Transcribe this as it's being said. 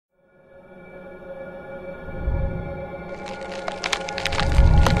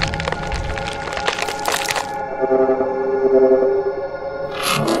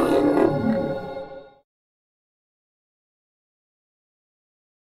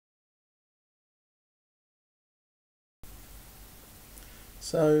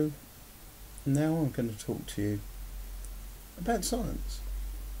So now I'm going to talk to you about science.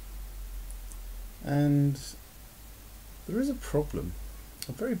 And there is a problem,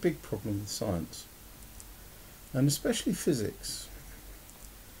 a very big problem with science, and especially physics.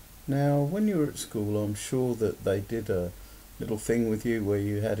 Now, when you were at school, I'm sure that they did a little thing with you where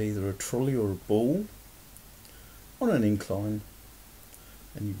you had either a trolley or a ball on an incline,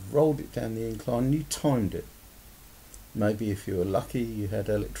 and you rolled it down the incline and you timed it. Maybe if you were lucky, you had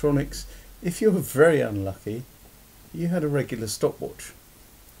electronics. If you were very unlucky, you had a regular stopwatch.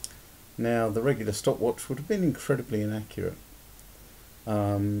 Now, the regular stopwatch would have been incredibly inaccurate.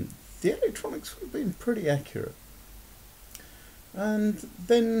 The electronics would have been pretty accurate. And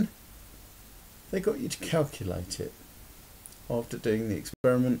then they got you to calculate it after doing the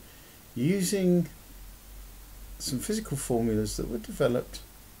experiment using some physical formulas that were developed,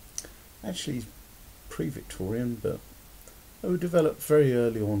 actually pre-Victorian, but they were developed very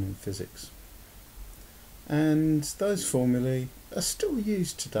early on in physics. And those formulae are still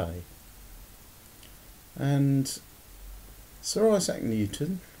used today. And Sir Isaac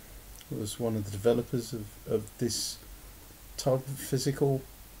Newton was one of the developers of this type of physical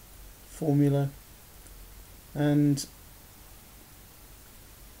formula. And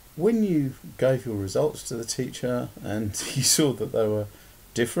when you gave your results to the teacher and you saw that they were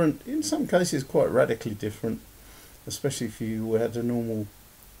different, in some cases quite radically different, especially if you had a normal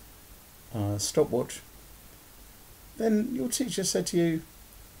stopwatch, then your teacher said to you,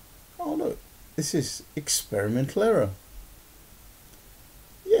 "Oh look, this is experimental error."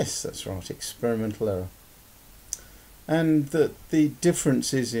 Yes, that's right, experimental error. And that the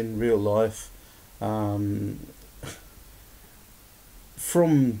differences in real life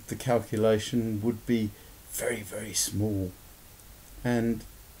from the calculation would be very, very small, and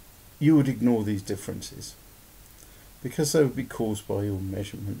you would ignore these differences because they would be caused by your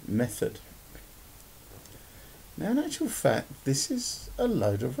measurement method. Now, in actual fact, this is a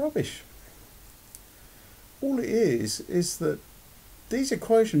load of rubbish. All it is that these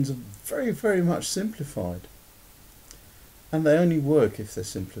equations are very, very much simplified, and they only work if they're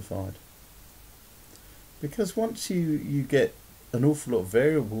simplified. Because once you get an awful lot of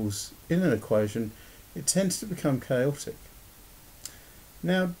variables in an equation, it tends to become chaotic.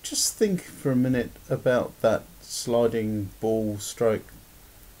 Now, just think for a minute about that sliding ball stroke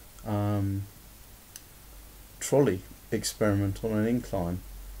trolley experiment on an incline.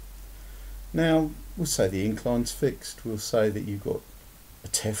 Now, we'll say the incline's fixed. We'll say that you've got a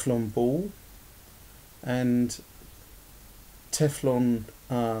Teflon ball and Teflon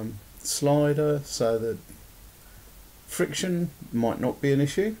slider, so that friction might not be an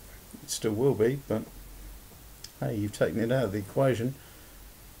issue. It still will be, but hey, you've taken it out of the equation.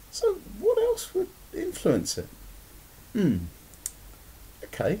 So what else would influence it?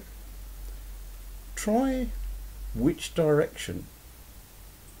 Okay. Try which direction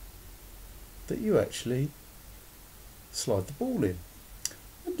that you actually slide the ball in.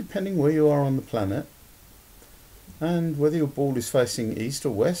 And depending where you are on the planet, and whether your ball is facing east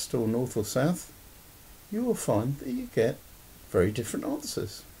or west or north or south, you will find that you get very different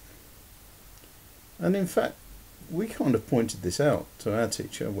answers. And in fact, we kind of pointed this out to our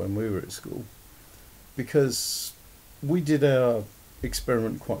teacher when we were at school, because we did our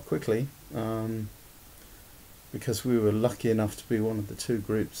experiment quite quickly, because we were lucky enough to be one of the two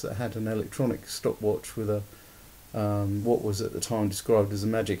groups that had an electronic stopwatch with a what was at the time described as a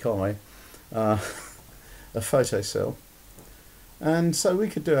magic eye, a photocell. And so we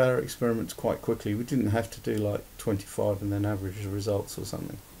could do our experiments quite quickly. We didn't have to do like 25 and then average the results or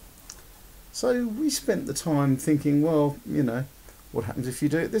something. So we spent the time thinking, well, you know, what happens if you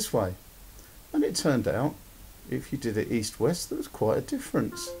do it this way? And it turned out, if you did it east-west, there was quite a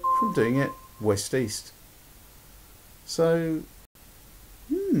difference from doing it west-east. So,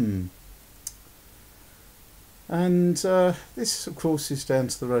 and this, of course, is down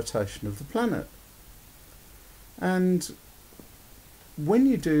to the rotation of the planet. And when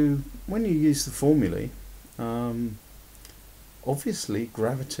you use the formulae, obviously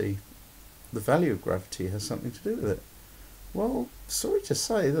gravity, the value of gravity has something to do with it. Well, sorry to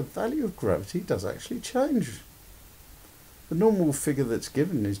say, the value of gravity does actually change. The normal figure that's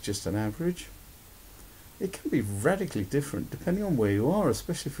given is just an average. It can be radically different depending on where you are,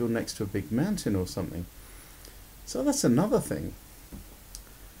 especially if you're next to a big mountain or something. So that's another thing.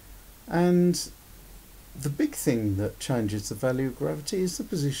 And the big thing that changes the value of gravity is the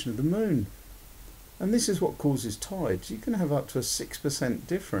position of the moon. And this is what causes tides. You can have up to a 6%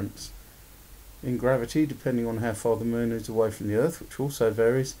 difference in gravity depending on how far the moon is away from the Earth, which also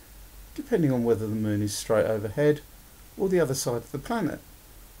varies depending on whether the moon is straight overhead or the other side of the planet.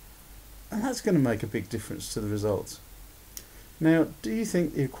 And that's going to make a big difference to the results. Now, do you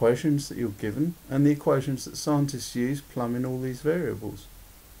think the equations that you're given and the equations that scientists use plumb in all these variables?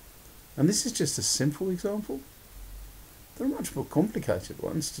 And this is just a simple example. There are much more complicated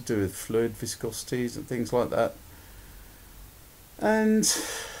ones to do with fluid viscosities and things like that. And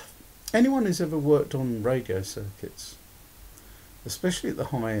anyone who's ever worked on radio circuits, especially at the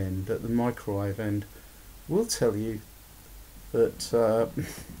high end, at the microwave end, will tell you that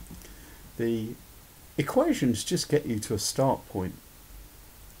the equations just get you to a start point.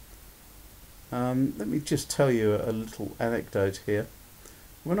 Let me just tell you a little anecdote here.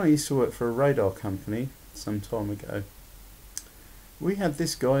 When I used to work for a radar company some time ago, we had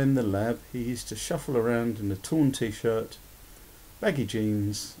this guy in the lab. He used to shuffle around in a torn t-shirt, baggy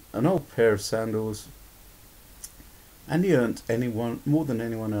jeans, an old pair of sandals, and he earned more than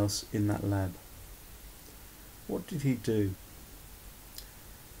anyone else in that lab. What did he do?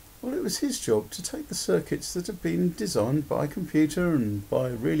 Well, it was his job to take the circuits that had been designed by a computer and by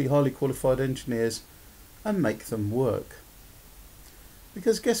really highly qualified engineers and make them work.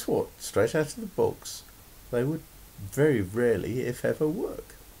 Because guess what? Straight out of the box, they would very rarely, if ever,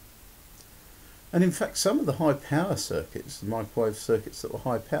 work. And in fact, some of the high power circuits, the microwave circuits that were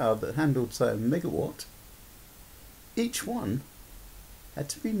high power, that handled, say, a megawatt, each one had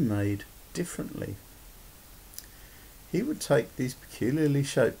to be made differently. He would take these peculiarly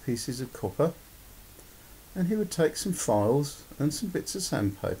shaped pieces of copper and he would take some files and some bits of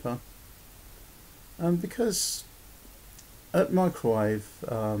sandpaper, and because at microwave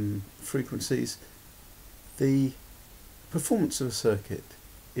frequencies the performance of a circuit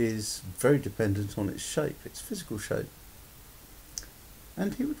is very dependent on its shape, its physical shape,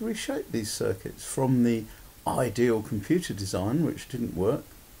 and he would reshape these circuits from the ideal computer design, which didn't work,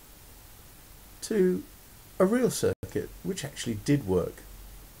 to a real circuit which actually did work.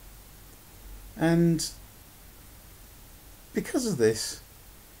 And because of this,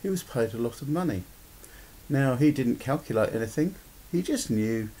 he was paid a lot of money. Now, he didn't calculate anything, he just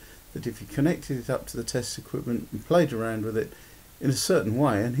knew that if he connected it up to the test equipment and played around with it in a certain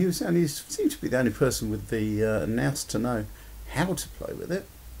way, and he seemed to be the only person with the nous to know how to play with it,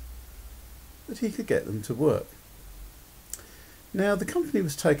 that he could get them to work. Now, the company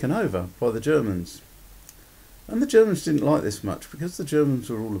was taken over by the Germans, and the Germans didn't like this much because the Germans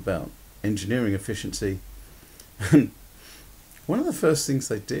were all about engineering efficiency. And one of the first things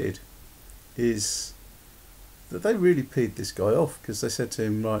they did is that they really peed this guy off, because they said to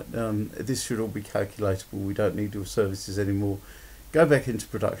him, right, this should all be calculatable, we don't need your services anymore, go back into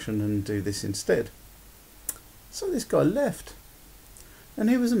production and do this instead. So this guy left, and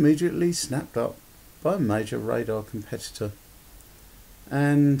he was immediately snapped up by a major radar competitor.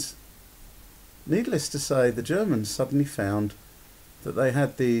 And needless to say, the Germans suddenly found that they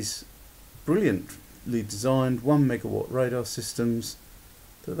had these brilliantly designed 1 megawatt radar systems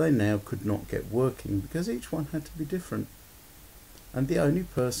that they now could not get working because each one had to be different. And the only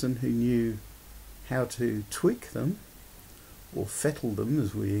person who knew how to tweak them, or fettle them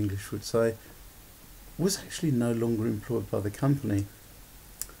as we English would say, was actually no longer employed by the company.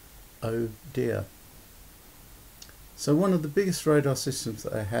 Oh dear. So one of the biggest radar systems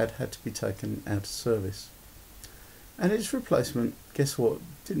that they had to be taken out of service. And its replacement, guess what,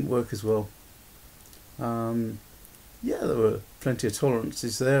 didn't work as well. Yeah, there were plenty of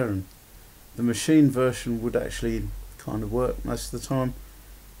tolerances there, and the machine version would actually kind of work most of the time,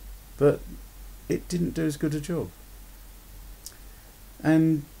 but it didn't do as good a job.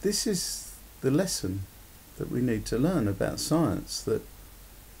 And this is the lesson that we need to learn about science, that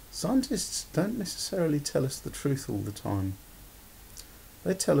scientists don't necessarily tell us the truth all the time.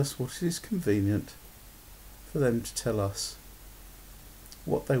 They tell us what is convenient for them to tell us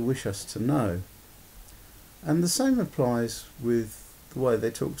what they wish us to know. And the same applies with the way they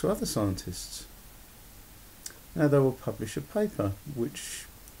talk to other scientists. Now, they will publish a paper which,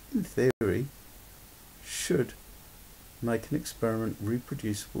 in theory, should make an experiment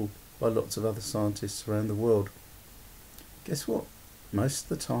reproducible by lots of other scientists around the world. Guess what? Most of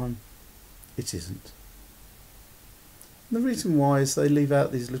the time, it isn't. And the reason why is they leave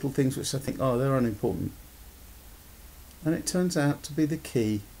out these little things which they think, oh, they're unimportant. And it turns out to be the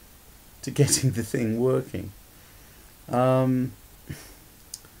key to getting the thing working.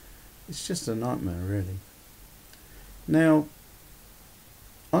 It's just a nightmare, really. Now,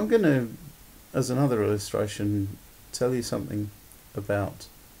 I'm going to, as another illustration, tell you something about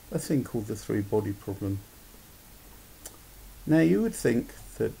a thing called the three-body problem. Now, you would think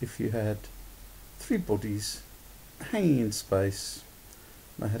that if you had three bodies hanging in space,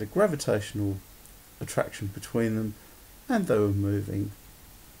 they had a gravitational attraction between them, and they were moving,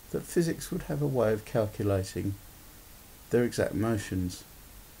 that physics would have a way of calculating their exact motions.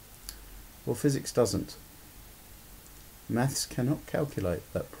 Well, physics doesn't. Maths cannot calculate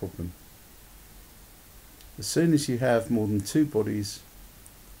that problem. As soon as you have more than two bodies,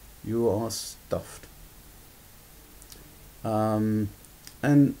 you are stuffed. And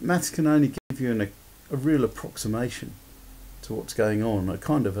maths can only give you a real approximation to what's going on, a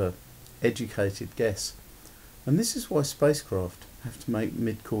kind of a educated guess. And this is why spacecraft have to make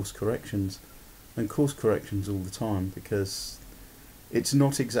mid-course corrections and course corrections all the time, because it's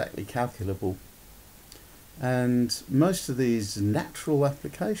not exactly calculable. And most of these natural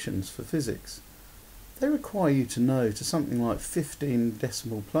applications for physics, they require you to know to something like 15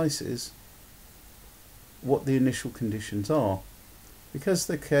 decimal places what the initial conditions are, because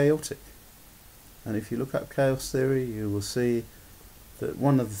they're chaotic. And if you look up chaos theory, you will see that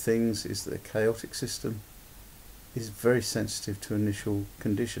one of the things is that a chaotic system is very sensitive to initial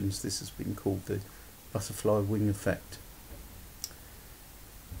conditions. This has been called the butterfly wing effect.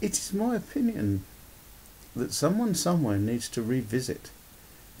 It is my opinion that someone somewhere needs to revisit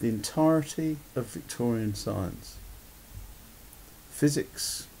the entirety of Victorian science.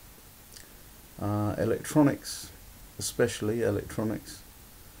 Physics, electronics, especially electronics,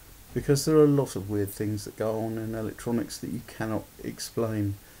 because there are a lot of weird things that go on in electronics that you cannot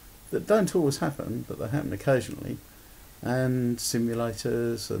explain, that don't always happen, but they happen occasionally. And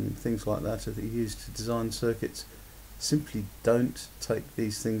simulators and things like that that are used to design circuits simply don't take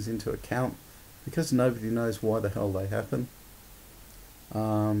these things into account, because nobody knows why the hell they happen.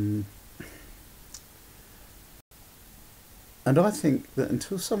 And I think that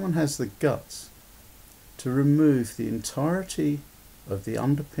until someone has the guts to remove the entirety of the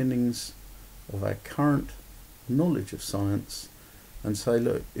underpinnings of our current knowledge of science and say,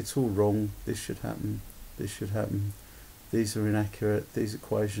 look, it's all wrong, this should happen, these are inaccurate, these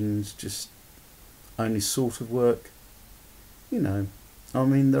equations just only sort of work, you know, I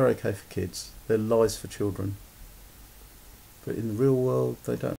mean, they're okay for kids, they're lies for children, but in the real world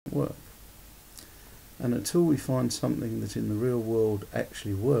they don't work. And until we find something that in the real world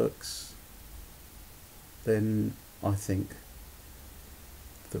actually works, then I think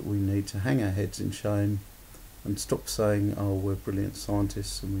that we need to hang our heads in shame and stop saying, oh, we're brilliant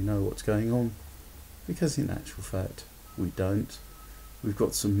scientists and we know what's going on, because in actual fact we don't. We've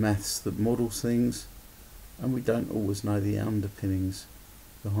got some maths that models things, and we don't always know the underpinnings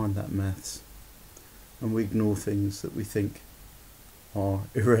behind that maths, and we ignore things that we think are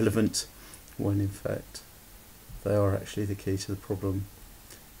irrelevant when in fact they are actually the key to the problem.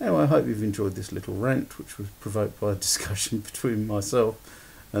 Anyway, I hope you've enjoyed this little rant, which was provoked by a discussion between myself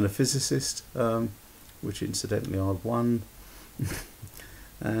and a physicist, which incidentally I won.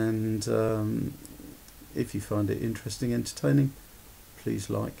 And if you find it interesting, entertaining, please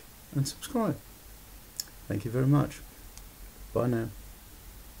like and subscribe. Thank you very much. Bye now.